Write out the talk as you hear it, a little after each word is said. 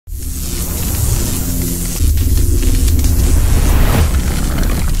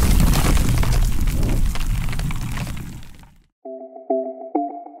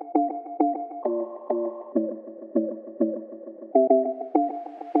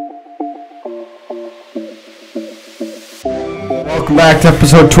Welcome back to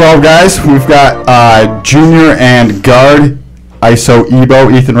episode 12, guys. We've got junior and guard ISO Ebo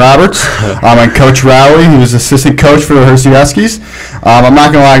Ethan Roberts and Coach Rowley, who's assistant coach for the Hersey Huskies. I'm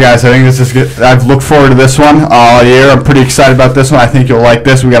not going to lie, guys. I think this is good. I've looked forward to this one all year. I'm pretty excited about this one. I think you'll like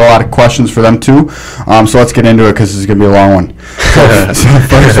this. We got a lot of questions for them, too. So let's get into it because this is going to be a long one. So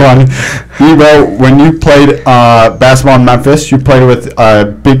first one, Ebo, when you played basketball in Memphis, you played with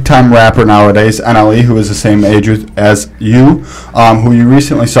a big-time rapper nowadays, NLE, who is the same age as you, who you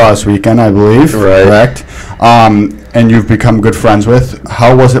recently saw this weekend, I believe. Right. Correct? And you've become good friends with.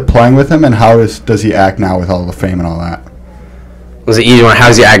 How was it playing with him, and how does he act now with all the fame and all that? Was it easy one? How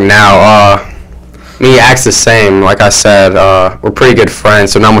does he act now? He acts the same. Like I said, we're pretty good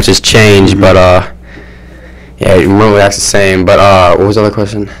friends, so not much has changed. Mm-hmm. But yeah, he really acts the same. But what was the other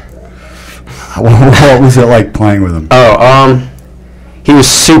question? What was it like playing with him? He was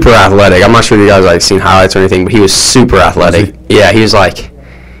super athletic. I'm not sure if you guys seen highlights or anything, but he was super athletic. Yeah, he was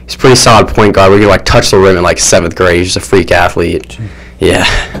he's a pretty solid point guard. Where he touch the rim in 7th grade. He's just a freak athlete. Yeah.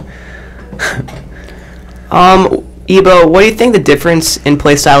 Ebo, what do you think the difference in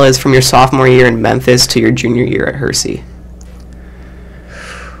play style is from your sophomore year in Memphis to your junior year at Hersey?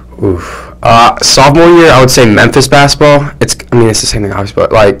 Oof. Sophomore year, I would say Memphis basketball. It's the same thing, obviously,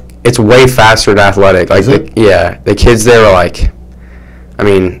 but it's way faster and athletic. The kids there are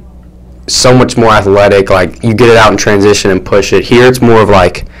so much more athletic. You get it out in transition and push it. Here, it's more of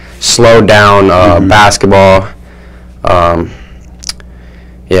slow down basketball. Yeah,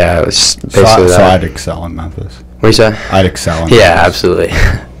 it was basically so I'd excel in Memphis. What do you say? I'd excel in Yeah, Memphis. absolutely.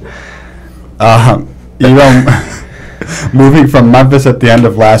 Moving from Memphis at the end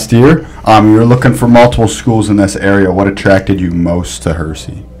of last year, you were looking for multiple schools in this area. What attracted you most to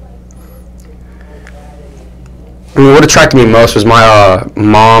Hersey? What attracted me most was my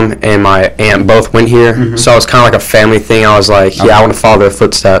mom and my aunt both went here, so it was kind of like a family thing. I was I want to follow their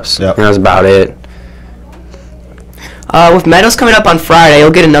footsteps, and that was about it. With Meadows coming up on Friday,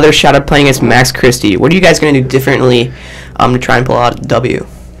 you'll get another shot at playing against Max Christie. What are you guys going to do differently to try and pull out a W?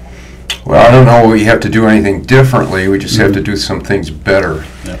 Well, I don't know we have to do anything differently. We just have to do some things better.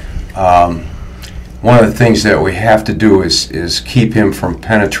 Yeah. One of the things that we have to do is keep him from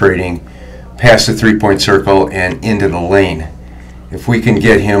penetrating past the three-point circle and into the lane. If we can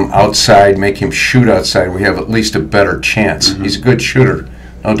get him outside, make him shoot outside, we have at least a better chance. He's a good shooter,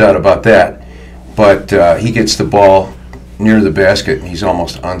 no doubt about that. But he gets the ball near the basket, and he's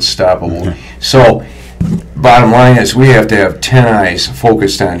almost unstoppable. So, bottom line is we have to have 10 eyes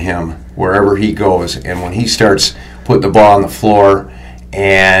focused on him wherever he goes. And when he starts putting the ball on the floor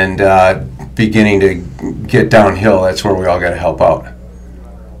and beginning to get downhill, that's where we all got to help out.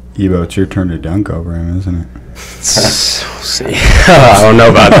 Ebo, it's your turn to dunk over him, isn't it? See. I don't know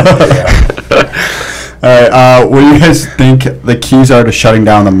about that. All right. What do you guys think the keys are to shutting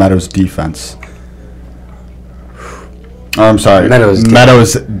down the Meadows defense? Oh, I'm sorry.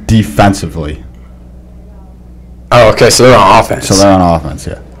 Meadows defensively. Oh, okay. So they're on offense. So they're on offense,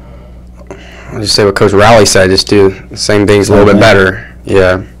 yeah. I'll just say what Coach Rowley said. Just do the same things a little bit better.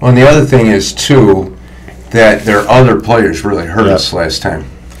 Yeah. Well, and the other thing is, too, that their other players really hurt us last time.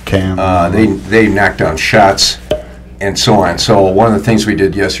 They knocked down shots and so on. So one of the things we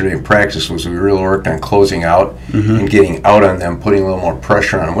did yesterday in practice was we really worked on closing out and getting out on them, putting a little more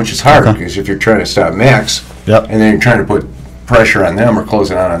pressure on them, which is hard because if you're trying to stop Max and then you're trying to put pressure on them or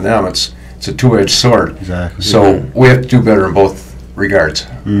closing out on them, it's a two-edged sword. Exactly. So we have to do better in both regards.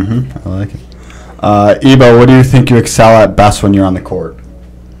 I like it. Ebo, what do you think you excel at best when you're on the court?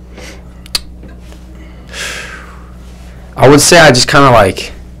 I would say I just kind of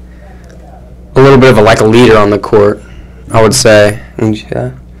a little bit of a leader on the court, I would say.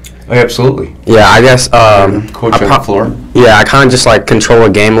 Yeah. Oh, absolutely. Yeah, I guess. Coach on the floor. Yeah, I kind of just control the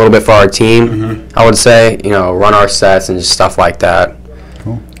game a little bit for our team. I would say, run our sets and just stuff like that.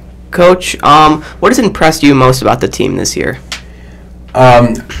 Cool. Coach, what has impressed you most about the team this year?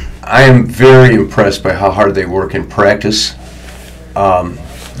 I am very impressed by how hard they work in practice. A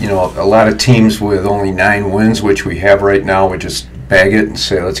lot of teams with only 9 wins, which we have right now, would just bag it and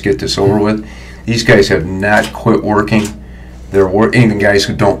say, let's get this over with. These guys have not quit working. Even guys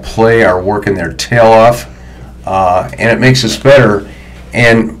who don't play are working their tail off, and it makes us better.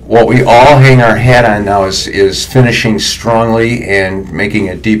 And what we all hang our hat on now is finishing strongly and making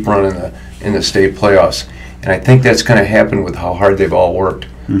a deep run in the state playoffs. And I think that's going to happen with how hard they've all worked.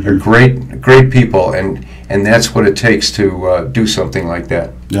 They're great people, and that's what it takes to do something like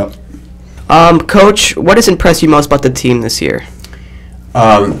that. Yep. Coach, what has impressed you most about the team this year?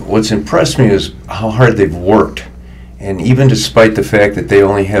 What's impressed me is how hard they've worked. And even despite the fact that they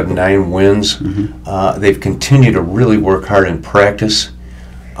only have 9 wins, they've continued to really work hard in practice.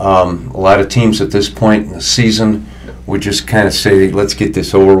 A lot of teams at this point in the season would just kind of say, let's get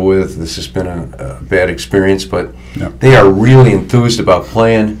this over with. This has been a bad experience, but they are really enthused about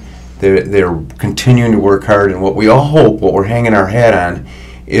playing. They're continuing to work hard, and what we all hope, what we're hanging our hat on,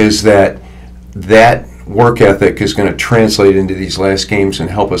 is that work ethic is going to translate into these last games and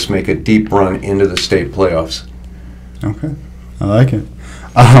help us make a deep run into the state playoffs. Okay, I like it.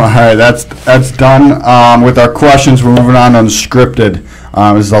 All right, that's done with our questions. We're moving on to unscripted.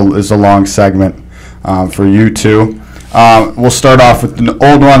 Is a long segment for you two. We'll start off with the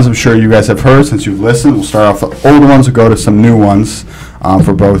old ones. I'm sure you guys have heard since you've listened. We'll start off with the old ones. We'll go to some new ones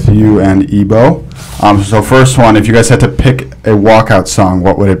for both you and Ebo. So first one, if you guys had to pick a walkout song,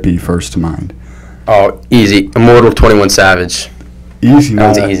 what would it be first to mind? Oh, easy. Immortal 21 Savage. Easy.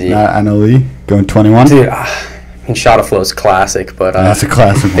 That's easy. Not Lee going 21? Dude, I mean, Shot of Flow is classic, but that's a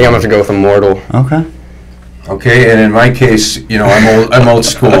classic. I think I'm going to have to go with Immortal. Okay, and in my case, I'm old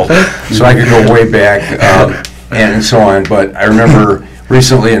school, so I could go way back and so on. But I remember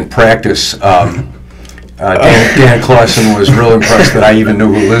recently in practice, Dan Clausen was real impressed that I even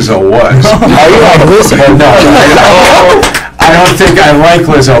knew who Lizzo was. Oh, you like Lizzo? No, I don't think I like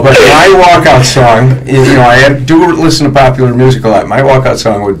Lizzo, but my walkout song, I do listen to popular music a lot. My walkout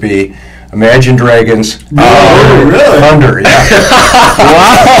song would be Imagine Dragons. Oh, really? Thunder, yeah.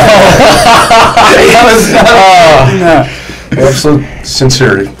 Wow. Absolute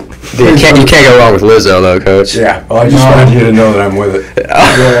sincerity. Dude, you can't go wrong with Lizzo, though, Coach. Yeah, well, I just wanted you to know that I'm with it.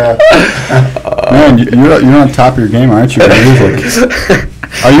 Man, you're on top of your game, aren't you? Music.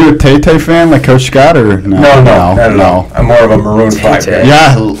 Are you a Tay-Tay fan like Coach Scott, or no? No, not at all. I'm more of a Maroon 5 guy.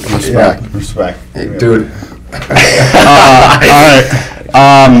 Yeah, respect. Hey, dude. All right.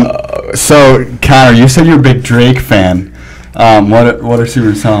 So, Connor, you said you're a big Drake fan. What are some of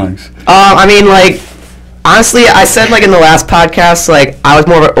your songs? I mean, like, honestly, I said, like, in the last podcast, like, I was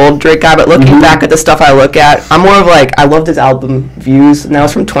more of an old Drake guy, but looking back at the stuff I look at, I'm more of, like, I loved his album, Views, and that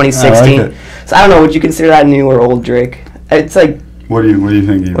was from 2016. I like it. So, I don't know, would you consider that new or old Drake? It's, like... What do you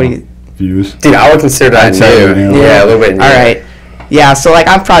think, Views? Dude, I would consider that new. Yeah, a little bit new. All right. Yeah, so, like,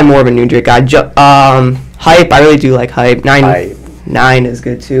 I'm probably more of a new Drake guy. Hype, I really do like Hype. Nine is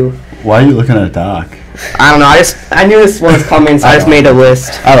good, too. Why are you looking at a doc? I don't know. I knew this one was coming, so I just made a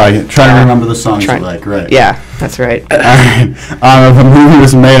list. I like it. Trying to remember the songs you like, right? Yeah, that's right. All right. If a movie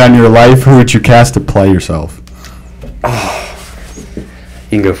was made on your life, who would you cast to play yourself? You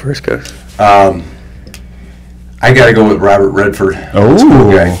can go first, Coach. I got to go with Robert Redford. Oh,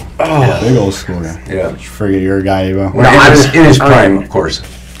 school guy. Yeah, big old school guy. Yeah. Forget you're a guy, Evo. Well, in his prime, of course.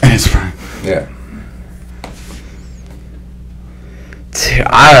 In his prime. Yeah. Dude,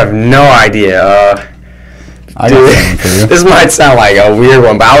 I have no idea. I got something for you. This might sound like a weird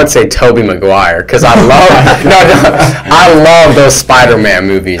one, but I would say Tobey Maguire because I love I love those Spider-Man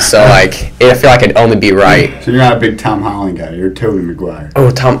movies. So like, I feel like it'd only be right. So you're not a big Tom Holland guy. You're Tobey Maguire. Oh,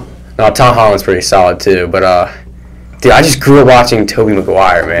 Tom Holland's pretty solid too. But dude, I just grew up watching Tobey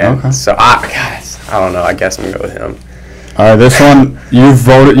Maguire, man. Okay. So I don't know. I guess I'm gonna go with him. All right, this one you've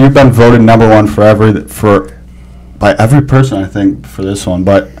been voted number one by every person, I think, for this one.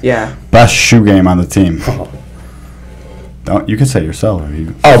 But Yeah. best shoe game on the team. Don't you can say yourself. If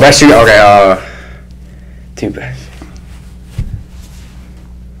you. Oh, best shoe. Okay. Dude, I'm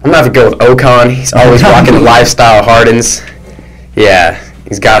gonna have to go with Ocon. He's always rocking the lifestyle Hardens. Yeah,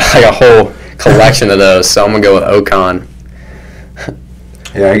 he's got like a whole collection of those. So I'm gonna go with Ocon.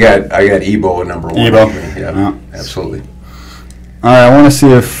 Yeah, I got Ebo at number one. Ebo. Yeah, absolutely. All right, I want to see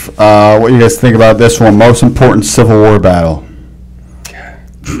if what you guys think about this one. Most important Civil War battle.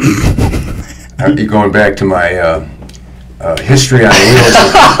 You going back to my history on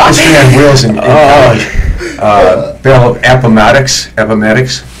wheels in college. Battle of Appomattox.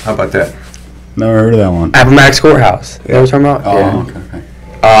 How about that? Never heard of that one. Appomattox Courthouse. You know what I'm talking about? Oh, Yeah. okay.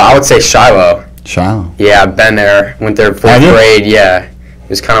 I would say Shiloh. Shiloh. Yeah, I've been there. Went there 4th Have you? grade. Yeah,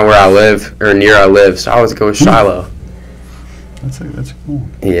 it's kind of where I live or near I live. So I always go with Shiloh. That's a cool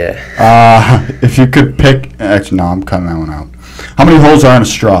one. Yeah. If you could pick, actually no, I'm cutting that one out. How many holes are in a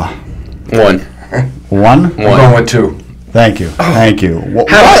straw? One. One? I'm going with two. Thank you. Thank you.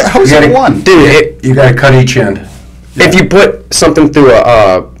 How is it one? Dude, You got to cut each end. if you put something through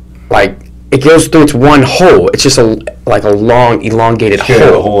it goes through its one hole. It's just a long, elongated You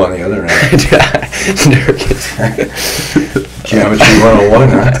got a hole. hole on the other end. Durkin. Geometry 101,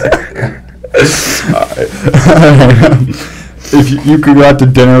 huh? If you could go out to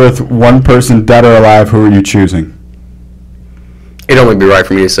dinner with one person, dead or alive, who are you choosing? It'd only be right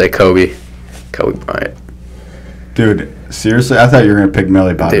for me to say Kobe Bryant. Dude, seriously, I thought you were gonna pick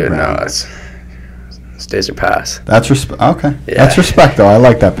Millie Bobby Dude, Brown. no, it's days are past. That's respect. Okay, Yeah. that's respect though. I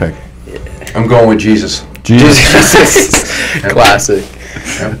like that pick. I'm going with Jesus. Jesus. Classic.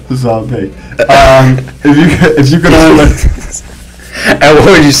 This is all big. If you could only And what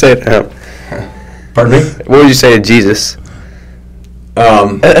would you say to him? Pardon me? What would you say to Jesus?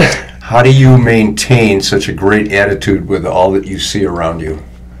 How do you maintain such a great attitude with all that you see around you?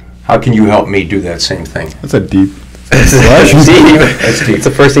 How can you help me do that same thing? That's a deep. That's question. That's deep. It's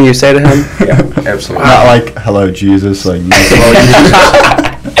the first thing you say to him? Yeah, absolutely. Not like hello Jesus, like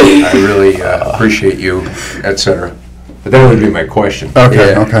I really appreciate you, etc. But that would be my question.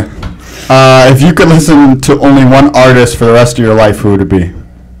 Okay, Yeah. okay. If you could listen to only one artist for the rest of your life, who would it be?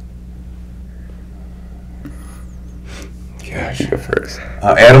 Gosh. Go first.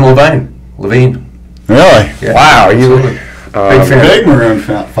 Adam Levine. Really? Yeah, Wow, you. absolutely. Big fan. Big Maroon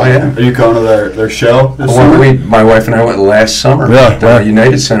fan. yeah. Are you going to their show this summer? My wife and I went last summer Really? at the Where?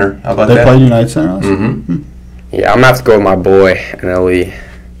 United Center. How about They that? played United Center. last Mm-hmm. Yeah, I'm gonna have to go with my boy, NLE.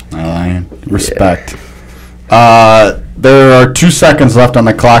 Lion. Respect. There are 2 seconds left on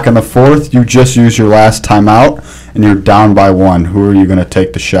the clock in the fourth. You just used your last timeout, and you're down by 1. Who are you going to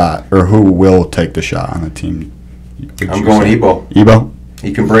take the shot, or who will take the shot on the team? I'm going Ebo. Ebo?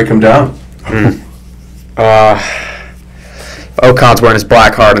 He can break him down. Ocon's wearing his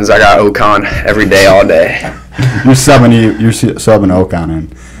black Hardens. I got Ocon every day, all day. You're subbing Ocon in.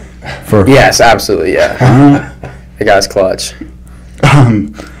 For Yes, absolutely, yeah. The guy's clutch.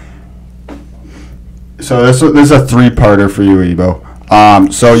 So this is a 3-parter for you, Ebo. I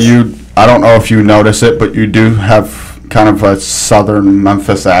don't know if you notice it, but you do have kind of a southern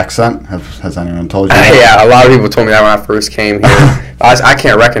Memphis accent. Has anyone told you that? Yeah, a lot of people told me that when I first came here. I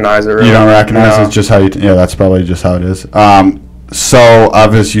can't recognize it really. You don't recognize No. it? It's just how you... Yeah, that's probably just how it is. So,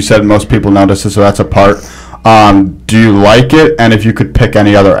 obviously, you said most people notice it, so that's a part. Do you like it? And if you could pick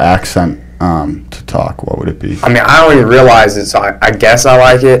any other accent to talk, what would it be? I mean, I don't even realize it, so I guess I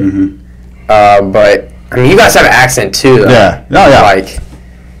like it. Mm-hmm. But, I mean, you guys have an accent too, though. Yeah. Oh, yeah.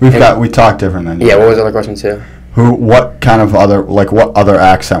 Like, We talk different than you. yeah, what was the other question too? What other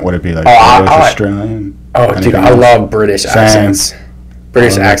accent would it be? Like, Australian? Oh, dude, Anything I else? love British Same. accents.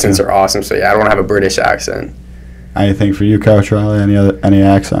 British Oh, accents okay. are awesome, so yeah, I don't have a British accent. Anything for you, Coach Rowley? Any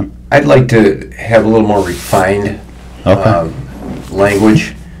accent? I'd like to have a little more refined Okay.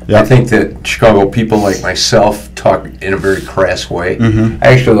 language. Yep. I think that Chicago people like myself talk in a very crass way. Mhm. I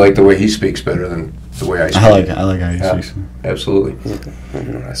actually like the way he speaks better than the way I speak. I like how you Yeah. speak. Absolutely. I don't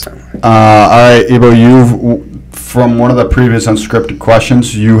know what that sounds like. All right, Ebo, from one of the previous unscripted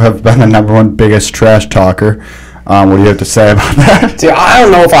questions, you have been the #1 biggest trash talker. What do you have to say about that? Dude, I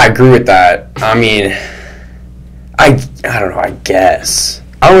don't know if I agree with that. I mean, I don't know, I guess.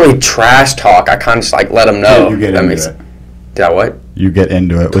 I don't really trash talk. I kind of just, like, let them know. You get That into makes- it. Did I what? You get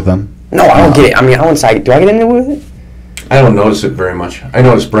into it with them. No, I don't get it. I mean, I wouldn't say, do I get into it with it? I don't notice it very much. I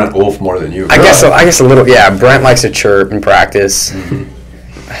notice Brent Wolf more than you. I guess a little, yeah. Brent likes to chirp in practice. Mm-hmm.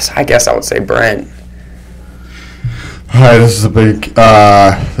 So I guess I would say Brent. All right, this is a big.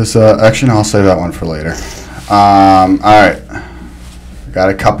 Actually, no, I'll save that one for later. All right, got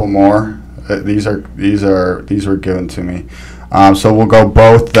a couple more. These were given to me. So we'll go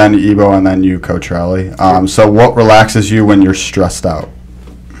both, then Ebo, and then you, Coach Rowley. So what relaxes you when you're stressed out?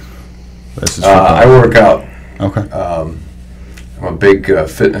 This is for I work out. Okay. I'm a big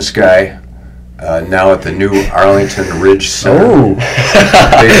fitness guy. Now at the new Arlington Ridge Center. Oh.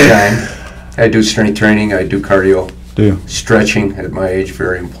 Big time. I do strength training. I do cardio. Do you? Stretching at my age,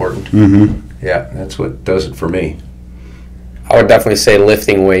 very important. Mm-hmm. Yeah, that's what does it for me. I would definitely say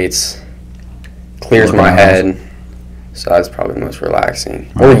lifting weights clears Working my out. head. So that's probably the most relaxing.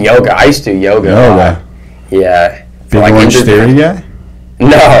 Or yoga. I used to do yoga. a lot. Yoga. Yeah. For, Big like, Orange injured- Theory guy?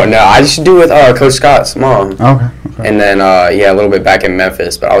 No. I used to do with Coach Scott's mom. Okay. And then, a little bit back in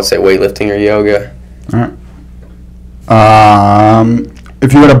Memphis. But I would say weightlifting or yoga. All right.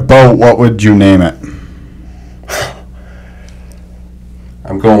 If you had a boat, what would you name it?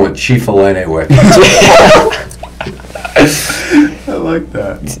 I'm going with Chief Wick. I like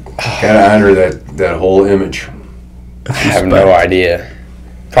that. Gotta honor that whole image. I have no idea.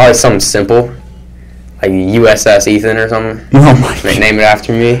 Probably something simple. Like USS Ethan or something. Oh my They God. name it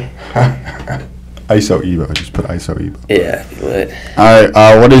after me. ISO Evo. Just put ISO Evo. Yeah, be lit. All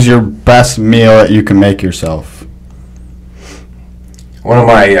right. What is your best meal that you can make yourself? One of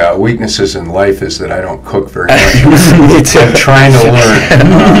my weaknesses in life is that I don't cook very much. Me too. I'm trying to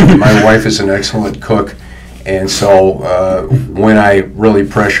learn. My wife is an excellent cook, and so when I really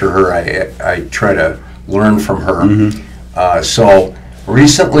pressure her, I try to learn from her. So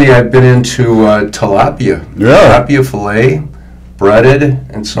Recently, I've been into tilapia. Yeah. Tilapia fillet, breaded,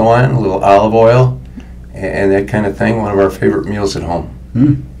 and so on, a little olive oil, and that kind of thing. One of our favorite meals at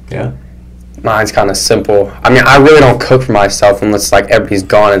home. Yeah. Mine's kind of simple. I mean, I really don't cook for myself unless like everybody's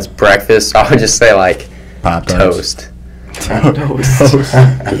gone. It's breakfast. So I would just say like Pop-Tarts. toast.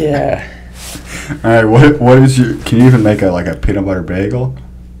 Yeah. All right. What is your? Can you even make a peanut butter bagel?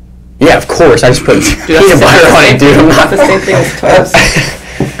 Yeah, of course. I just put peanut butter on it, dude. I'm Not not the same thing as toast.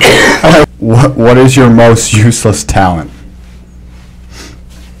 What is your most useless talent?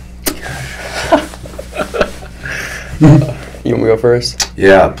 You want me to go first?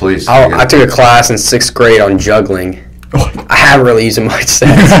 Yeah, please. I took a class in 6th grade on juggling. I haven't really used it much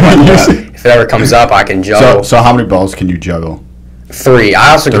since. But, if it ever comes up, I can juggle. So how many balls can you juggle? 3.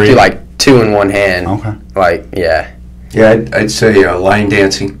 I also can 3? do like 2 in one hand. Okay. Like, yeah. Yeah, I'd say line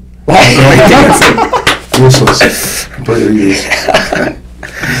dancing. Dancing. Useless. Completely useless.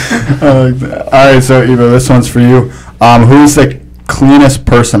 All right. So Eva, this one's for you. Who's the cleanest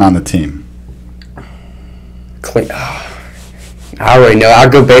person on the team? Clean. I already know. I'll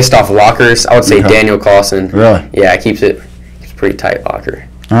go based off lockers. I would say Okay. Daniel Clausen. Really? Yeah, keeps a pretty tight locker.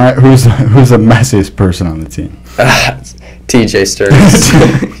 All right. Who's the messiest person on the team? TJ Stearns.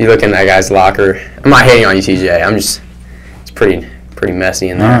 If you look in that guy's locker, I'm not hating on you, TJ. It's pretty messy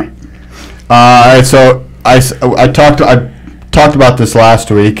in there. All right. So I talked about this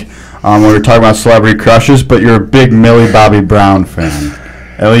last week when we were talking about celebrity crushes, but you're a big Millie Bobby Brown fan.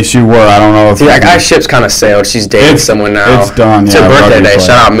 At least you were. I don't know if See, that guy's ship's kind of sailed. She's dating someone now. It's done. It's yeah, her birthday rugby day. player.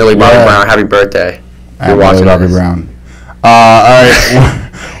 Shout out Millie Bobby Yeah. Brown. Happy birthday. You're Millie watching Bobby this. Brown. All right.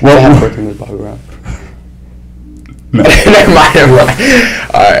 Happy What, birthday, Millie Bobby Brown. no. Never mind.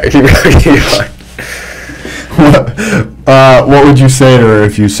 All right, keep going. What would you say to her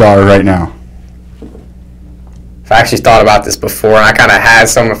if you saw her right now? I actually thought about this before, and I kind of had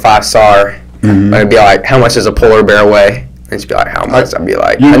some if I saw her. Mhm. I'd be like, how much does a polar bear weigh? And she'd be like, how much? I'd be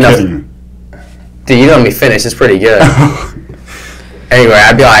like, You're enough. kidding. Dude, you don't let me finish. It's pretty good. Anyway,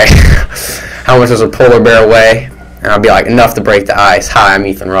 I'd be like, how much does a polar bear weigh? And I'd be like, enough to break the ice. Hi, I'm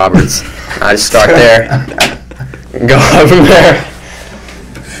Ethan Roberts. I just start there and go up from there.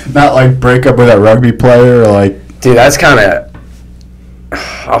 Not like break up with a rugby player or like. Dude, that's kind of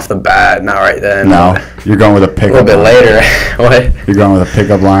off the bat. Not right then. No, you're going with a A pickup. little bit line. later. What? You're going with a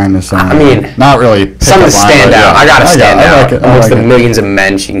pickup line or something. I mean, not really. Pickup Something to line, stand but out. yeah. I gotta stand I out like it. I amongst like the it. millions of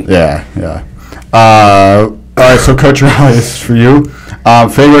men. Yeah. All right, so Coach Rowley, this is for you.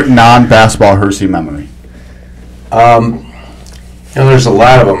 Favorite non-basketball Hersey memory? There's a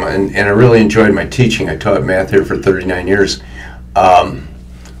lot of them, and I really enjoyed my teaching. I taught math here for 39 years.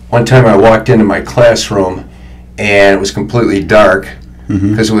 One time I walked into my classroom, and it was completely dark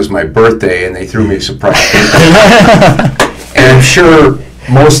because it was my birthday, and they threw me a surprise birthday. And I'm sure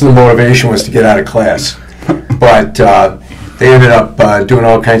most of the motivation was to get out of class. But they ended up doing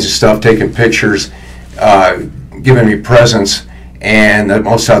all kinds of stuff, taking pictures, giving me presents. And the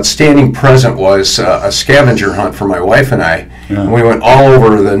most outstanding present was a scavenger hunt for my wife and I. Yeah. And we went all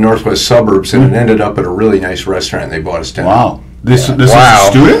over the northwest suburbs, and it ended up at a really nice restaurant. They bought us dinner. Wow. This Wow. is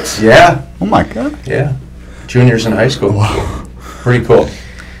students? Yeah, Oh my God. yeah. Juniors in high school. Wow. Pretty cool.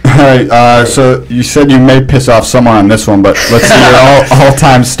 All right. So you said you may piss off someone on this one, but let's see your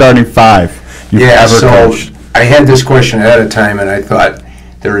all-time starting five you've ever coached. I had this question ahead of time, and I thought,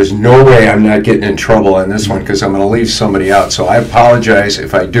 there is no way I'm not getting in trouble on this one because I'm going to leave somebody out. So I apologize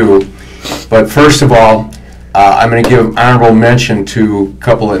if I do. But first of all, I'm going to give honorable mention to a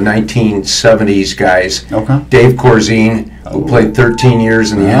couple of 1970s guys. Okay. Dave Corzine, who played 13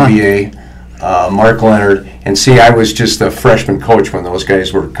 years in the Yeah. NBA. Mark Leonard. And see, I was just a freshman coach when those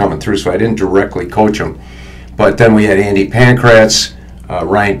guys were coming through, so I didn't directly coach them. But then we had Andy Pankratz,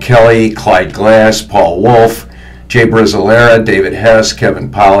 Ryan Kelly, Clyde Glass, Paul Wolf, Jay Brizzolera, David Hess, Kevin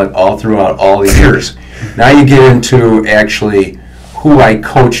Pollitt, all throughout all the years. Now you get into actually who I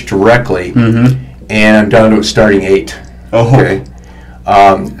coached directly, and I'm down to a starting 8. Oh. Okay.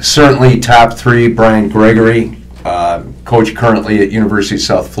 Certainly top 3, Brian Gregory, coach currently at University of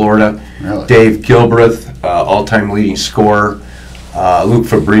South Florida. Really? Dave Gilbreth, all-time leading scorer. Luke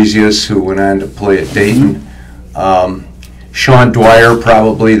Fabrizius, who went on to play at Dayton. Sean Dwyer,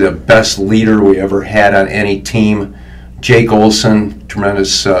 probably the best leader we ever had on any team. Jake Olson,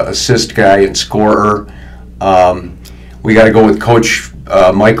 tremendous assist guy and scorer. We got to go with Coach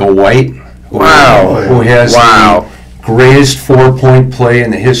Michael White, who has the greatest 4-point play in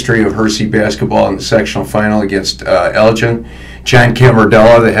the history of Hersey basketball in the sectional final against Elgin. John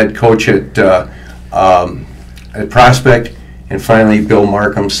Camardella, the head coach at Prospect, And finally, Bill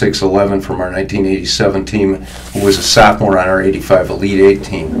Markham, 6'11", from our 1987 team, who was a sophomore on our 85 Elite 8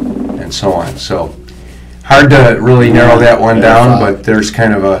 team, and so on. So hard to really narrow that one down, but there's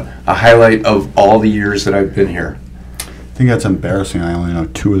kind of a highlight of all the years that I've been here. I think that's embarrassing. I only know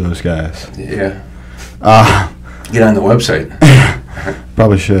 2 of those guys. Yeah. Get on the website.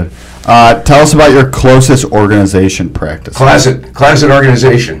 Probably should. Tell us about your closest organization practice. Closet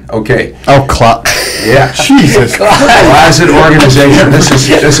organization. Okay. Oh, yeah. Jesus. Closet organization. This is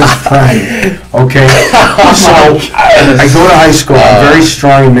fine. Okay. So I go to high school. I'm very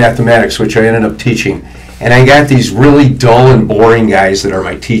strong in mathematics, which I ended up teaching. And I got these really dull and boring guys that are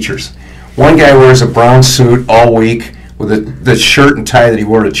my teachers. One guy wears a brown suit all week with the shirt and tie that he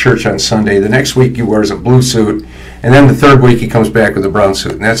wore to church on Sunday. The next week he wears a blue suit. And then the third week he comes back with a brown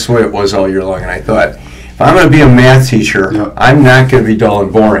suit. And that's the way it was all year long. And I thought, if I'm going to be a math teacher, I'm not going to be dull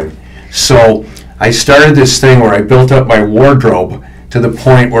and boring. So I started this thing where I built up my wardrobe to the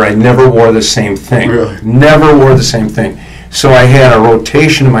point where I never wore the same thing. Really? Never wore the same thing. So I had a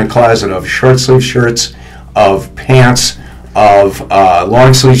rotation in my closet of short sleeve shirts, of pants, of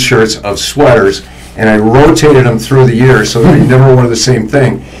long sleeve shirts, of sweaters, and I rotated them through the year so that I never wore the same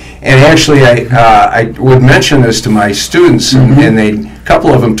thing. And actually, I would mention this to my students, and a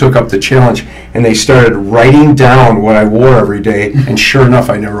couple of them took up the challenge, and they started writing down what I wore every day, and sure enough,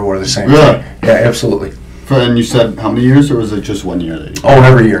 I never wore the same thing. Yeah, absolutely. And you said how many years, or was it just 1 year?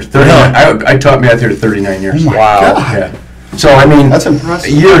 Every year. 39. I taught math here 39 years. Oh my God. Yeah. So, I mean, that's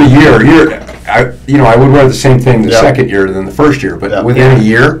impressive. Year to year, I would wear the same thing the second year than the first year, but within a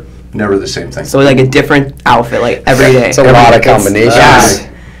year, never the same thing. So like a different outfit, like every day. It's a lot of combinations.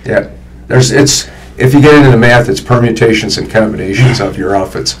 Yeah. If you get into the math, it's permutations and combinations of your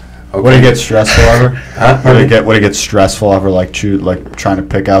outfits. Okay. Would it get stressful ever? Huh? Would it get stressful ever, like trying to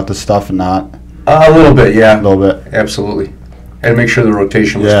pick out the stuff and not? A little bit, yeah. A little bit. Absolutely. Had to make sure the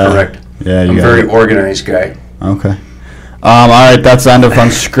rotation was correct. Yeah, I'm a very organized guy. Okay. All right, that's the end of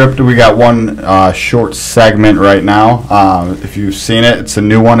Unscripted. We got one short segment right now. If you've seen it, it's a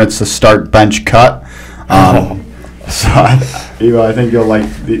new one. It's the start bench cut. So, I think you'll like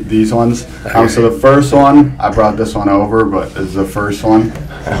these ones. So the first one, I brought this one over, but this is the first one.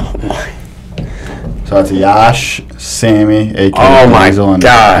 So that's Yash, Sammy, a.k.a. Basil, and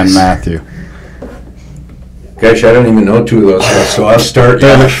Matthew. Gosh, I don't even know 2 of those guys, so I'll start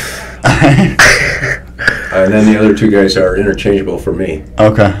Yash. And then the other 2 guys are interchangeable for me.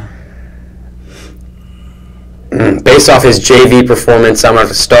 Okay. Based off his JV performance, I'm going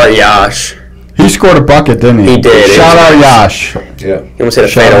to start Yash. He scored a bucket, didn't he? He did. Shout out Yash. Yeah. He almost hit a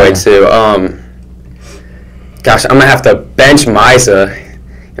fadeaway, too. Gosh, I'm going to have to bench Misa.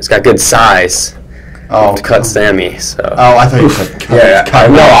 He's got good size. To cut Sammy. So. Oh, I thought you said cut.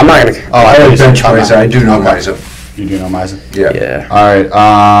 No, I'm not going to. Oh, I would bench Misa. I do know Misa. You do know Misa? Yeah. All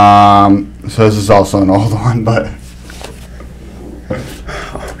right. So this is also an old one, but.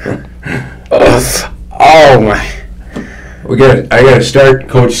 Oh my. I got to start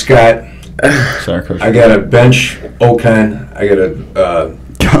Coach Scott. Sorry, Coach. I got to bench Okan. I got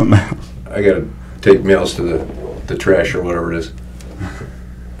to take mails to the trash or whatever it is.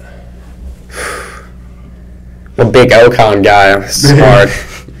 I'm a big Okan guy. I'm smart.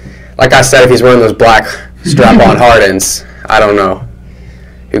 Like I said, if he's wearing those black strap-on Hardens, I don't know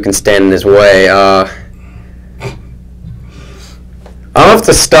who can stand in his way. I'll have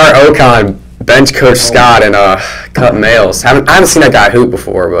to start Okan, bench Coach Scott, and cut Mails. I haven't seen that guy hoop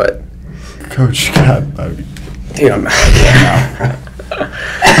before, but Coach Scott. Dude, I'm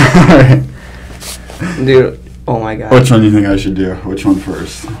Dude, oh my God. Which one do you think I should do? Which one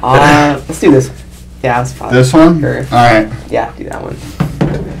first? Let's do this. Yeah, that's fine. This one? Sure. All right. Yeah, do that one.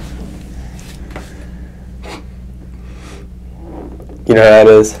 You know who that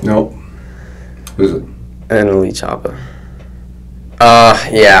is? Nope. Who's it? An elite chopper.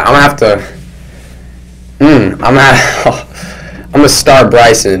 Yeah, I'm gonna have to. I'm gonna start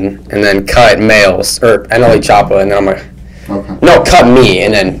Bryson and then cut Mails or elite chopper, and then I'm gonna. Okay. No, cut me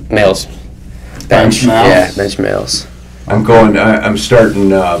and then Mails. Bench Mails? Yeah, bench Mails. I'm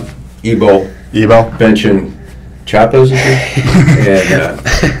starting Ebo, benching Chapas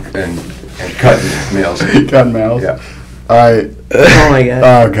and cutting Mails. Cutting Mails? Yeah. All right. Oh my God.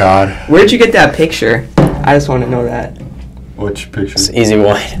 Oh God. Where'd you get that picture? I just want to know that. Which picture? It's an easy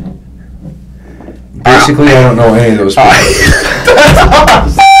one. Basically, I don't know any of those people.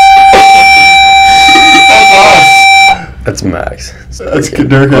 That's Max. That's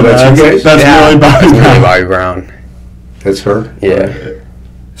Durkin. Oh, that's you guys? That's Yeah. really Bobby Brown. Bobby Brown. That's her? Yeah. I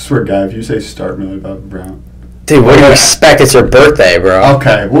swear, guy, if you say start Millie Bobby Brown. Dude, what do you expect? It's your birthday, bro.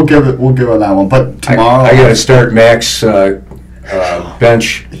 Okay, we'll give it that one. But tomorrow, I got to start Max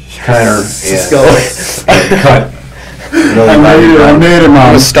bench Connor and cut. I made him. I'm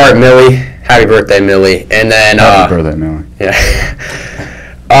gonna start Millie. Happy birthday, Millie. And then Happy birthday, Millie. Yeah.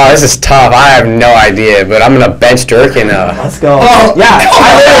 Oh, this is tough. I have no idea, but I'm gonna bench Durkin. Let's go. Yeah,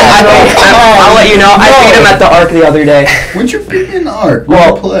 I'll let you know. I beat him at the Arc the other day. When'd you beat me in the Arc?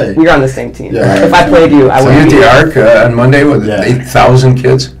 Well, play? we were on the same team. Yeah. If I played you, I So would you beat at you. the Arc on Monday with 8,000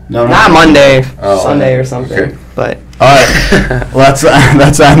 kids? No, Not Monday, Oh. Sunday or something. Okay. But All right. Well, that's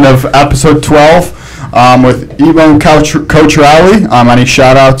the end of episode 12 with Evo and Coach Rowley. Any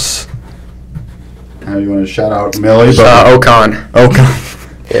shout-outs? You want to shout out Millie? Okan.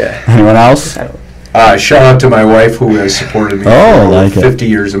 Yeah. Anyone else? Shout out to my wife who has supported me for 50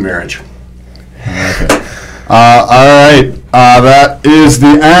 years of marriage. All right. That is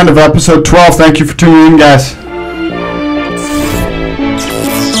the end of episode 12. Thank you for tuning in, guys.